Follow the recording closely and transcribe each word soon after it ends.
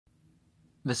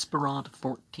Visparad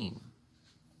XIV.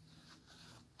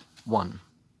 1.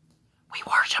 We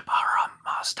worship our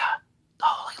Mazda, the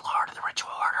Holy Lord of the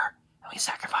Ritual Order, and we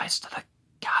sacrifice to the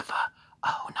Gatha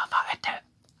Ahunavaete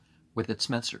with its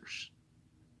measures,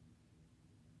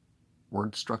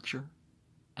 word structure,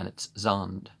 and its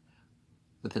Zend,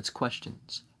 with its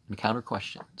questions and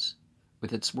counter-questions,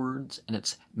 with its words and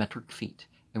its metric feet,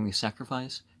 and we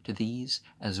sacrifice to these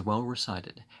as well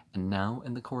recited, and now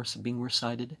in the course of being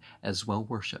recited as well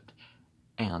worshipped,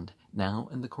 and now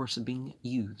in the course of being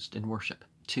used in worship.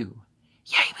 2.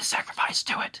 Yea, we sacrifice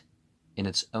to it, in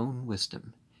its own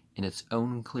wisdom, in its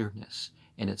own clearness,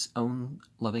 in its own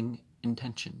loving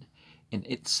intention, in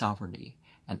its sovereignty,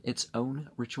 and its own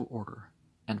ritual order,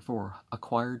 and for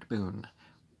acquired boon,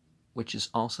 which is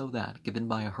also that given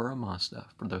by Ahura Mazda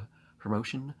for the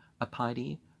promotion of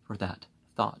piety, for that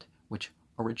thought which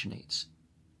originates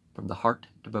from the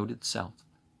heart-devoted self.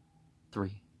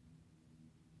 3.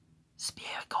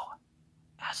 Spiego,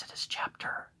 as it is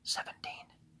chapter 17.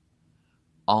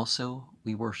 Also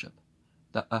we worship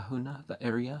the Ahuna, the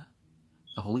area,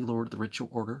 the Holy Lord, the ritual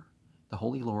order, the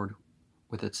Holy Lord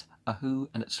with its Ahu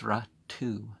and its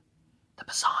Ratu. The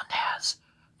Basand has,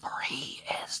 for he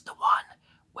is the one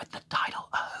with the title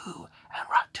Ahu and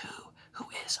Ratu, who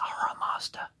is Ahura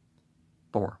Mazda.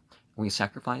 4. We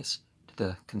sacrifice to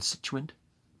the constituent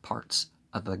parts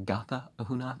of the Gatha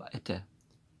Ahunavaete,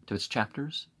 to its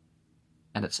chapters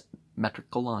and its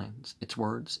metrical lines, its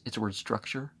word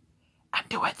structure, and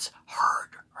to its heard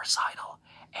recital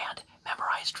and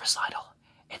memorized recital,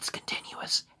 its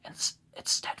continuous and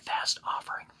its steadfast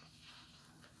offering.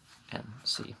 And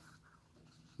see,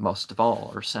 most of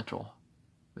all, or central,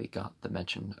 we got the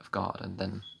mention of God, and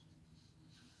then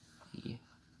the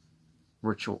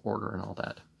ritual order and all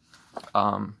that.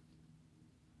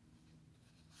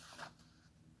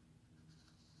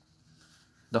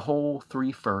 The whole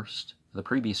 3 first, the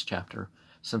previous chapter,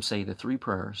 some say the 3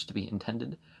 prayers to be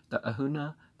intended, the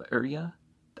Ahuna, the Urya,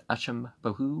 the Asham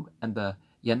Bahu, and the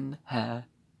Yen Ha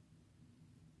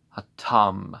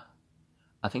Hatam.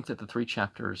 I think that the 3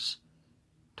 chapters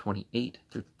 28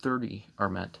 through 30 are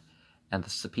meant, and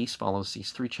the piece follows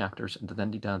these 3 chapters in the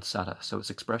Vendidan Sada, so its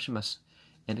expression must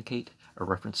indicate a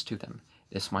reference to them.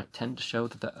 This might tend to show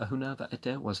that the Ahuna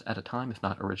Vaete was at a time, if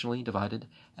not originally, divided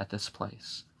at this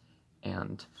place.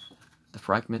 And the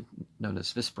fragment known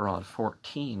as Visparad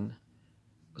XIV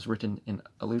was written in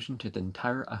allusion to the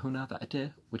entire Ahuna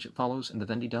Vaete, which it follows in the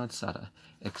Vendidan Sada.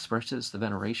 It expresses the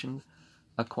veneration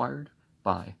acquired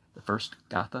by the first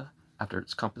Gatha after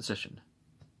its composition.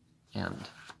 And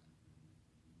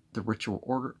the ritual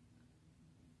order,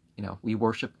 we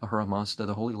worship Ahura Mazda,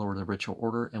 the Holy Lord of the ritual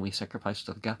order, and we sacrifice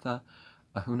to the Gatha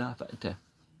Ahuna Vaete,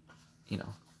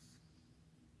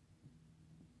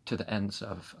 to the ends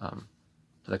of,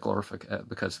 to the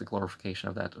because the glorification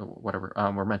of that, whatever,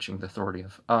 we're mentioning the authority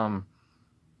of,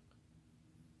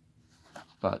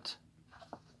 but,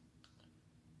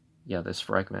 yeah, this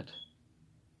fragment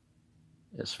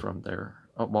is from there.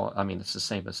 Oh, well, I mean, it's the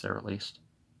same as there, at least.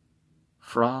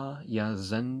 Fra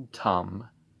Yazentam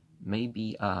may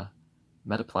be a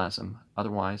metaplasm,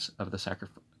 otherwise, of the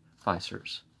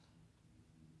sacrificers,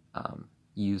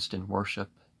 used in worship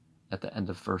at the end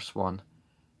of verse 1.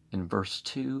 In verse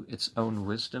 2, its own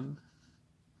wisdom,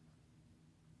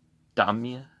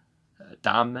 Dame,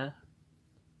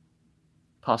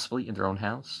 possibly in their own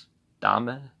house.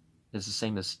 Dame is the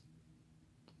same as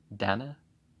Dana.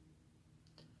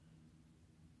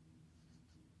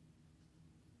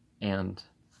 And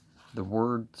the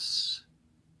words,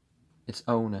 its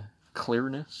own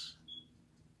clearness,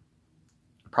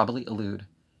 probably allude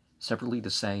separately to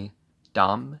say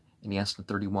Dam in Yasna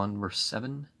 31 verse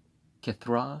 7,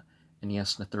 Kithra in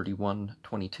Yasna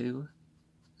 31:22,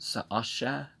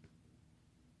 Sa'asha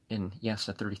in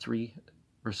Yasna 33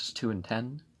 verses 2 and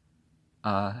 10,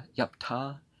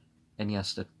 Yapta in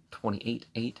Yasna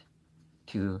 28:8,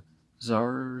 to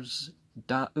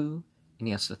Zarzda'u in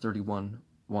Yasna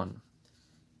 31:1.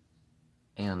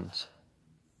 And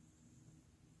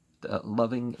the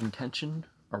loving intention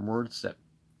are words that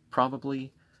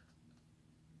probably,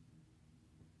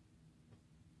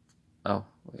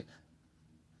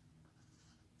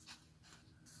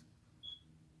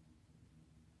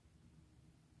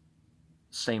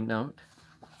 same note,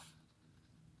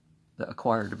 the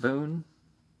acquired boon,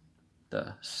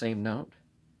 the same note,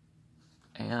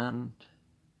 and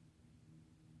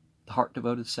the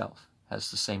heart-devoted self has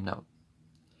the same note.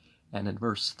 And in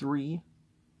verse 3,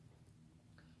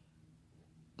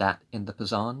 that in the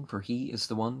Pazan, for he is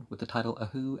the one with the title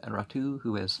Ahu and Ratu,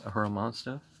 who is Ahura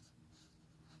Mazda.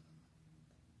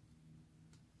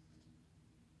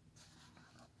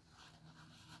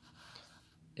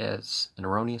 is an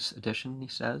erroneous addition, he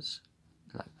says.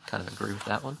 And I kind of agree with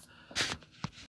that one.